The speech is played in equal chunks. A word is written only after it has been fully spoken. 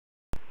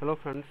Hello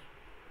friends,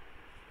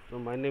 so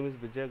my name is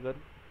Vijay Garg,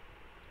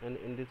 and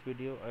in this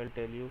video I'll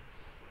tell you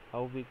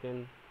how we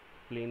can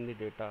clean the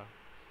data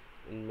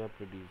in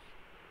MapReduce.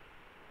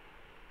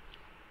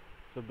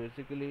 So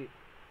basically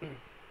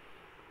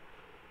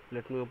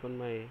let me open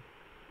my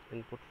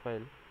input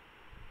file.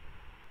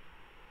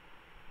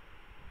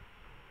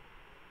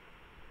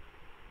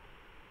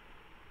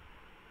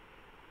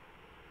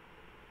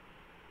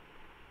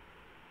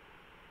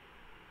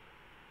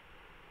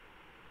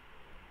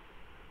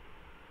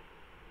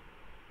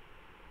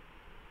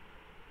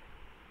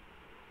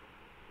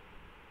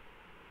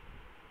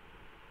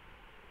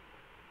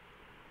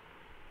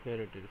 Here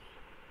it is.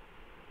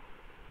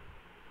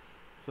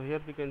 So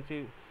here we can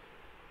see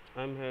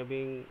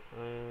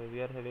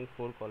we are having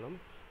four columns: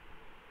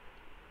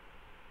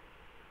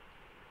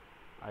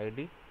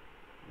 ID,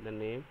 the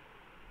name,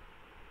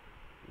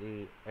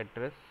 the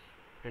address,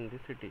 and the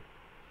city.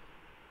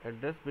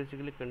 Address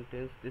basically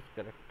contains this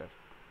character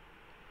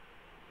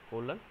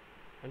colon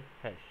and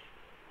hash.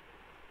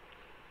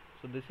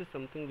 So this is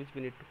something which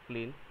we need to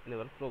clean in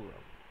our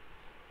program.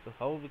 So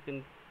how we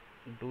can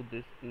do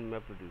this in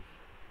MapReduce?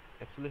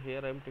 Actually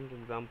here I am taking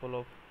example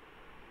of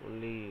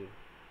only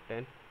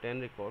 10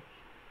 records,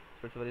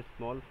 so it's a very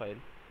small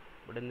file,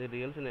 but in the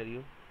real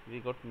scenario we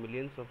got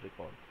millions of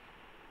records.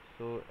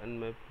 So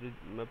and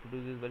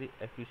MapReduce is very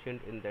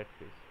efficient in that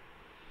case.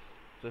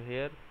 So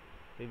here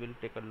we will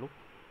take a look.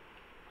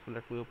 So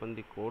let me open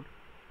the code.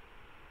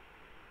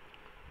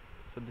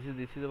 So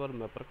this is our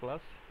mapper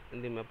class.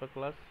 In the mapper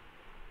class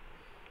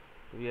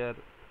we are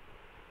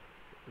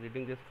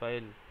reading this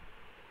file.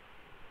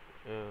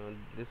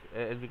 This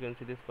as we can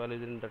see, this file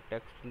is in the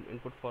text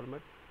input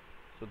format.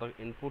 So the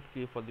input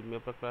key for the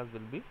mapper class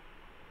will be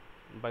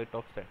byte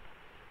offset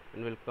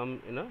and will come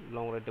in a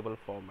long writable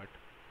format,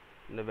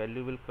 and the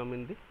value will come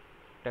in the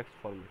text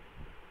format.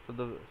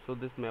 So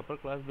this mapper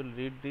class will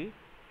read the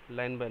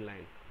line by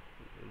line,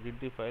 read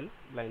the file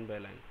line by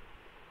line.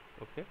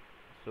 Okay,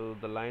 so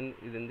the line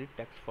is in the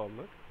text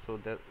format, so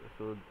that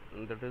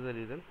is the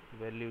reason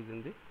value is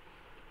in the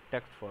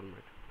text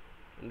format.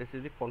 And this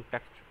is the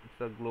context. It's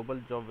a global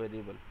job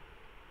variable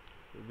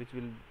which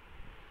will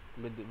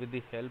with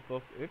the help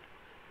of it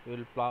we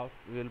will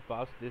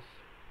pass this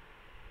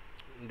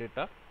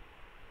data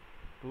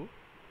to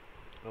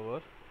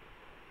our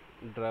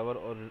driver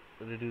or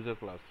reducer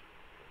class,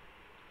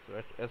 so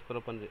as per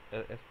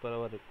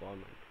our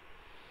requirement.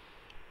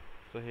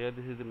 So here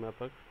this is the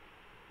mapper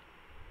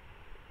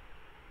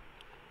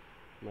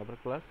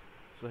class.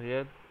 So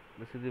here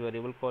this is the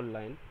variable called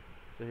line.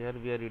 So here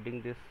we are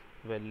reading this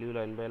value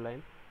line by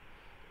line,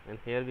 and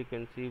here we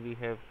can see we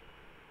have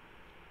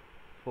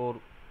four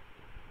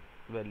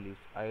values: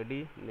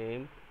 ID,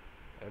 name,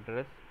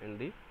 address, and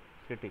the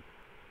city.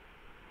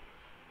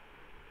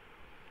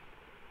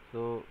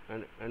 So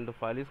and the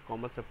file is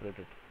comma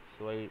separated.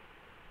 So uh,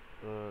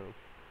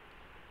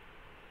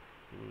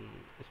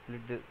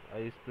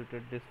 I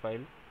splitted this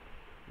file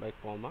by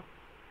comma,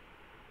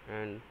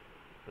 and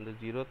on the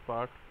zeroth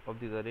part of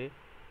this array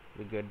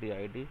we get the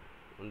ID,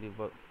 on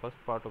the first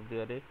part of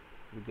the array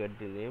we get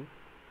the name,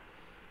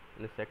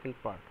 and the second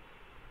part,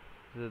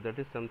 so that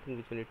is something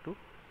which we need to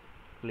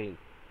clean.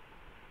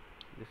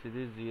 This is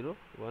the 0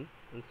 1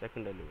 and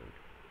second element.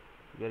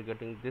 We are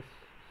getting this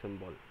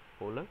symbol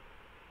colon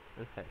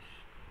and hash.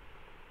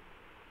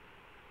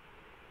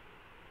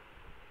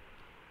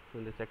 So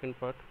in the second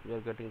part we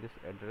are getting this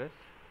address,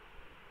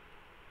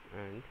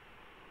 and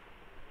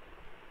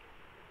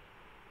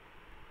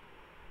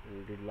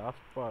in the last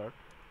part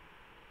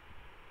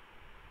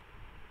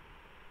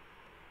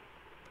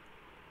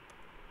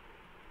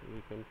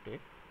we can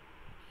take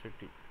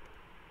city.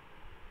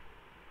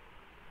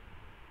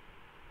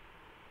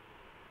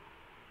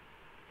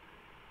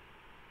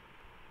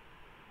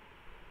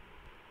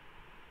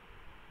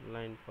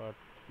 Line part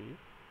 3.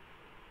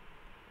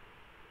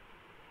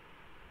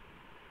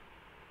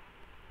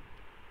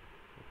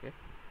 Okay,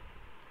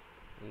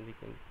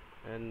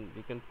 and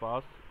we can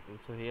pass.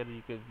 So here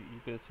you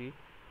can see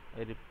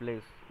I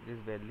replace this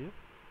value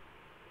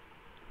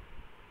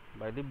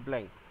by the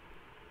blank,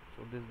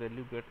 so this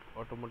value get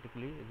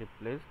automatically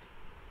replaced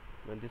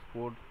when this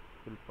code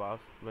will pass,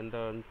 when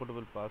the input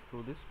will pass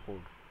through this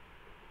code.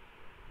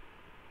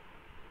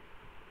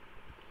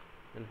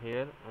 And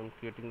here I am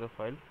creating the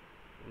file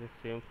in the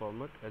same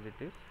format as it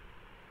is,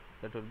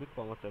 that will be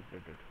comma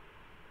separated.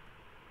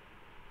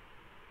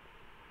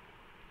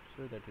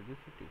 So that is the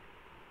city.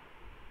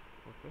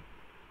 Okay,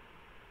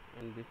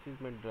 and this is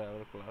my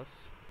driver class.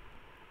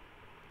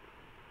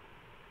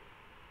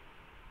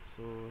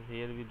 So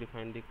here we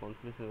define the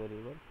configuration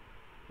variable.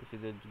 This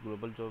is a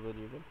global job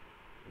variable,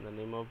 and the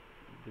name of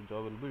the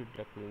job will be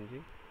data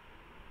cleansing.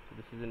 So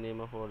this is the name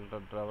of our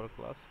driver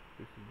class.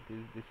 This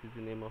is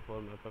the name of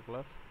our mapper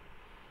class.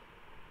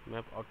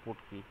 Map output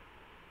key.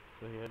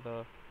 So here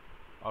the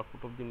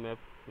output of the map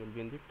will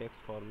be in the text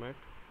format.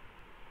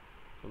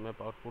 So map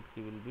output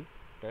key will be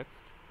text.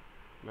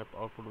 Map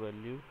output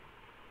value,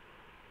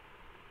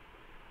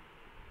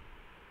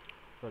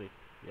 sorry,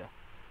 yeah,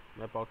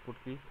 map output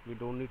key, we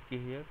don't need key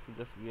here, so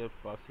just we are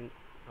passing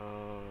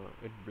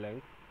it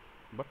blank,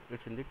 but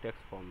it's in the text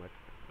format,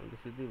 and this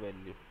is the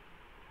value.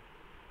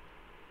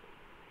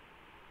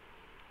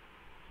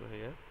 So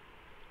here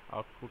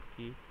output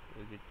key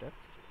is the text,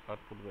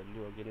 output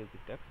value again is the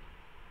text.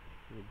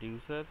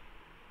 Reducer,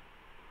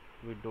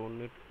 we don't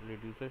need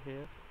reducer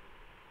here,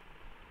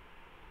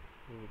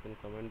 so we can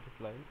comment this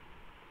line.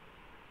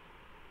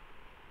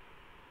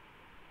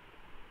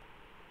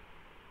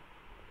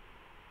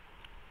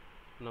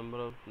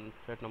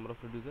 Set number of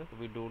reducer,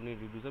 we don't need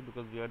reducer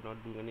because we are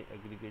not doing any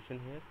aggregation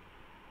here,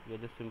 we are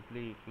just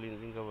simply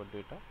cleansing our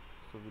data,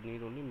 so we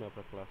need only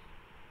mapper class,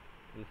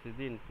 and this is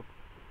the input.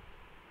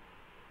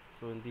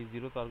 So in the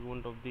 0th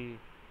argument of the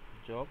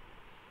job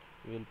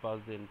we will pass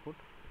the input,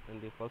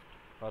 and the first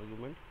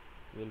argument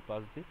we will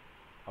pass the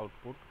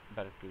output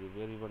directory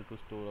where we want to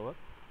store our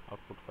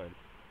output file.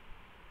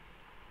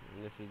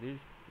 And this is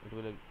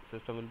the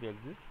system will be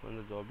exist when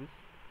the job is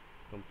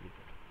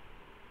completed.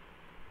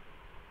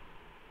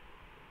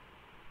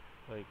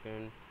 So I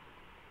can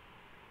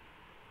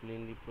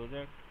clean the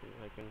project,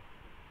 I can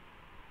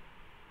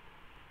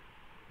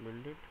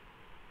build it,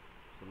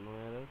 so no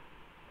error.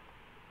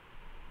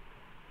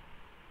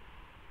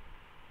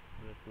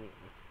 Let me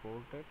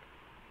export it.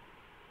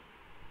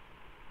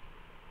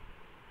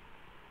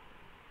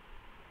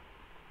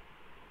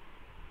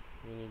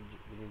 We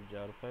need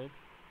jar file.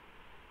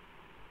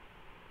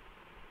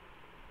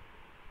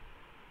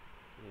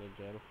 And the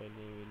jar file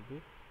name will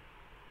be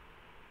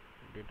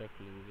data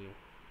cleansing.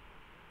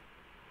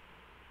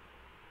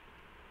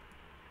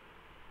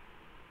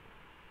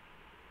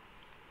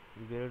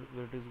 Where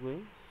it is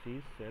going?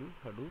 C cell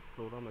Hadoop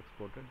program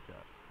exported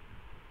jar.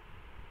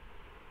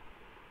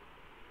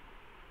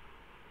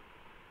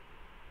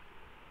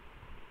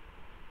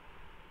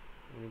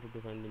 We need to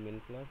define the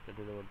main class, that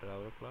is our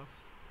driver class.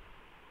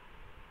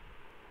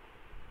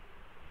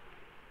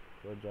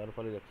 So jar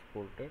file is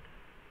exported.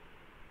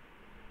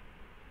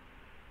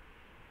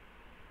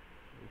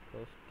 And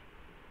first,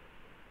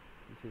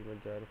 this is my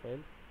jar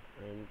file.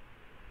 I am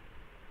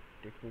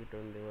taking it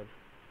on our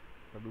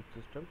Hadoop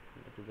system,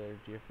 that is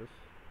IGFS,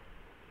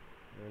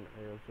 and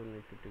I also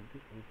need to take the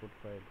input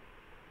file.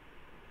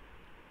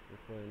 So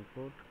for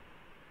input,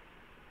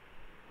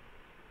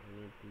 I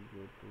need to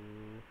go to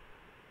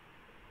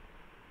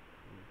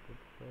input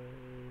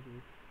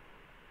file,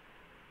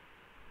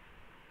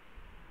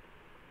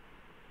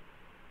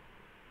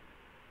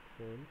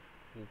 cell,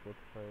 input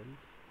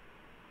files,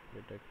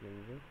 data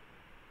cleansing.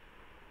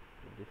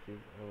 This is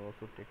I am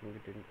also taking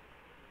it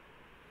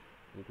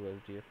into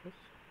SDFS.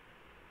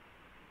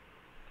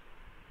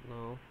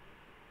 Now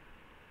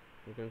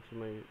you can see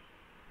my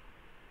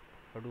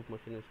Hadoop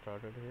machine is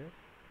started here.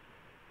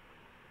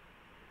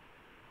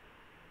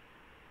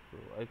 So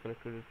I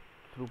connected it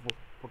through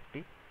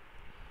putty.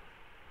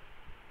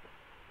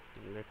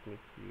 Let me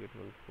create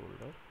one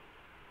folder.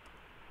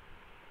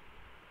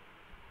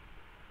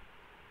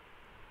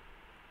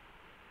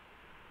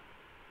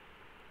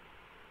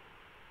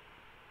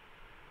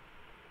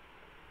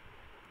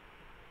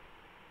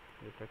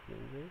 Data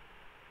cleansing.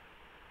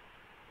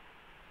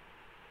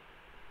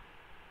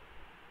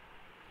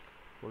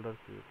 Folder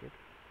created.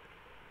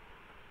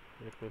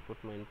 Let me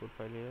put my input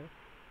file here.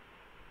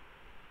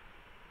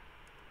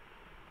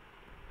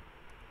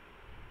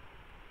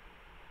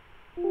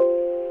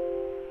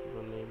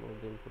 The name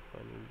of the input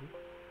file will be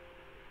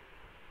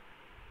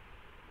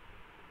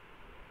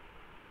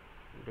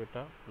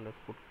data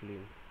underscore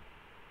clean.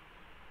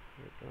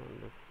 Data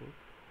underscore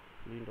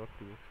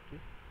clean.txt,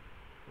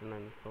 and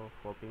I'm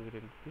copying it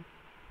into the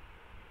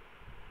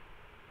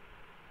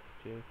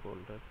same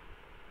folder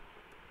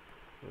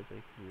which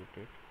I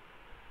created.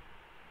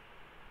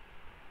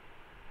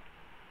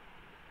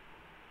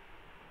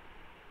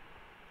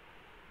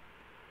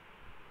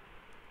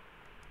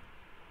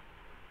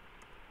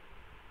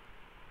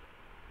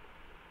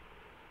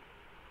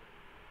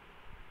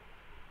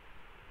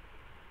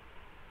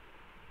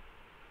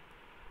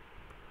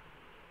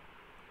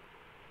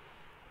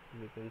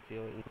 You can see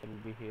our input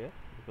will be here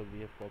because we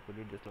have copied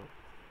it just now.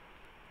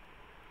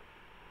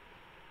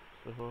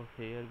 So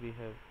here we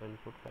have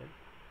input file.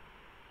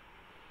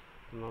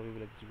 Now we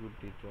will execute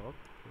the job.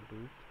 Do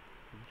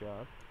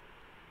jar.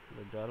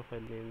 The jar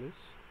file name is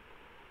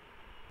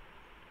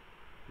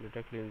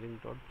data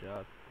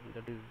cleansing.jar,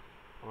 that is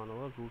on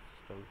our root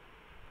system.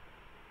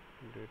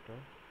 Data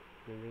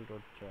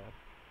cleansing.jar.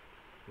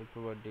 We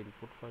provide the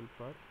input file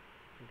part.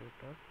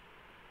 Data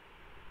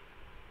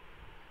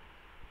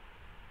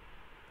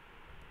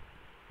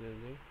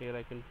cleansing. Here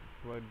I can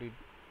provide the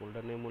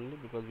folder name only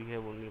because we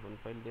have only one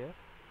file there.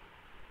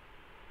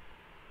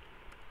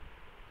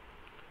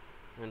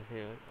 And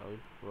here I will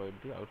provide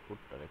the output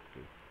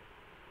directory,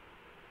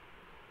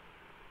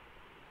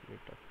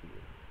 data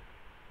clean.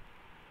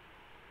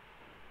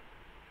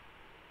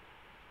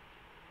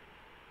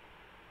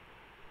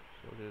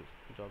 So this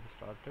job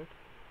started.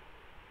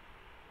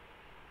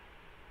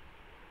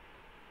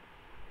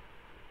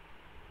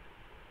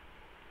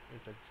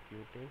 It's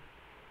executing.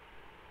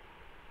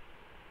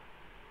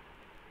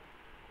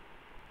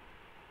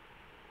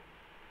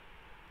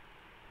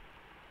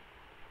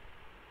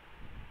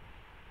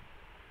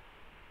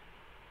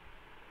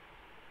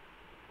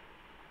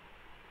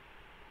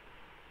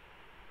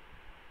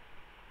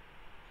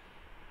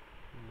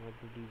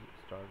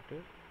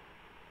 started.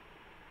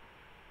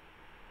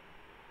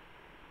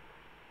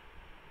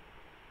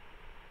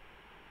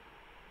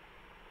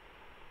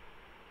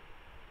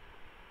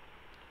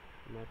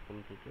 Map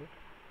completed.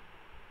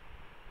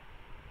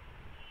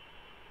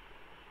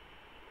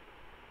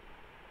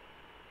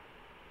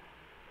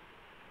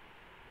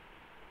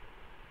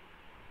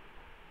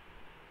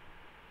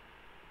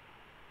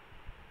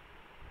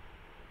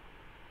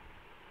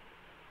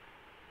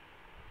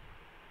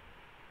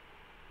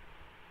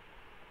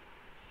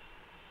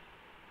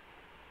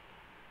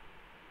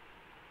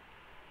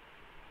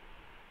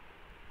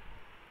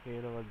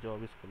 Here our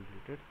job is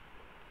completed.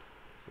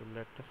 So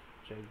let us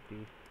check the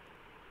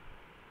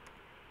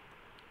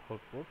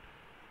output.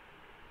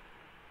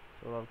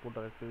 So output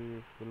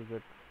directory will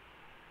get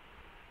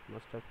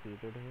must have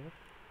created here.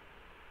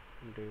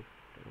 Date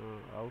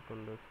out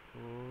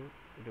underscore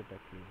data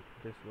key.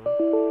 This one.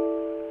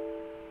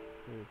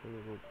 You can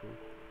go to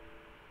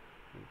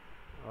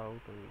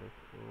out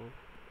underscore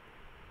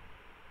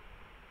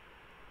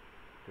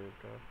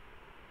data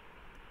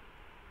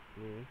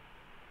key.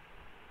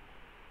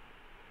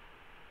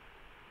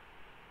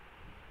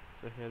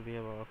 So here we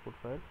have our output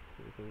file.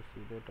 You can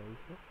see that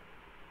also.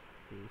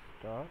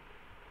 Start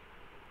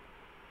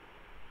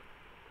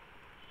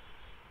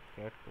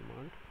cat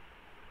command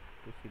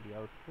to see the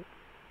output.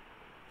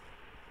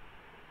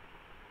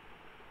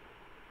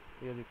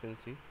 Here you can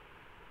see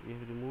we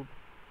have removed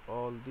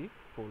all the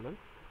colon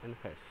and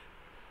hash.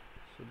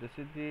 So this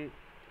is the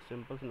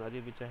simple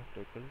scenario which I have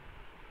taken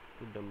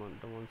to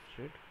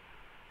demonstrate.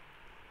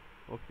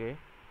 Okay,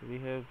 we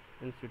have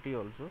in city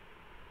also,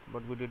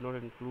 but we did not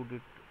include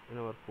it in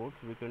our code,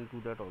 so we can do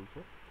that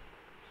also.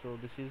 So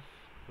this is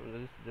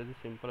a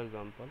simple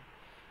example.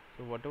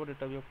 So whatever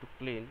data we have to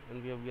clean,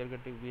 and we have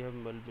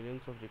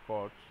millions of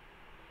records,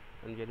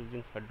 and we are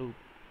using Hadoop,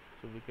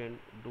 so we can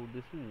do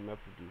this in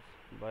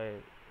MapReduce by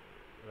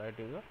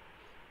writing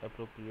a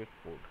appropriate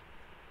code.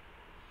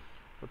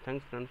 So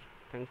thanks friends,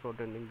 thanks for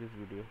attending this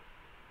video.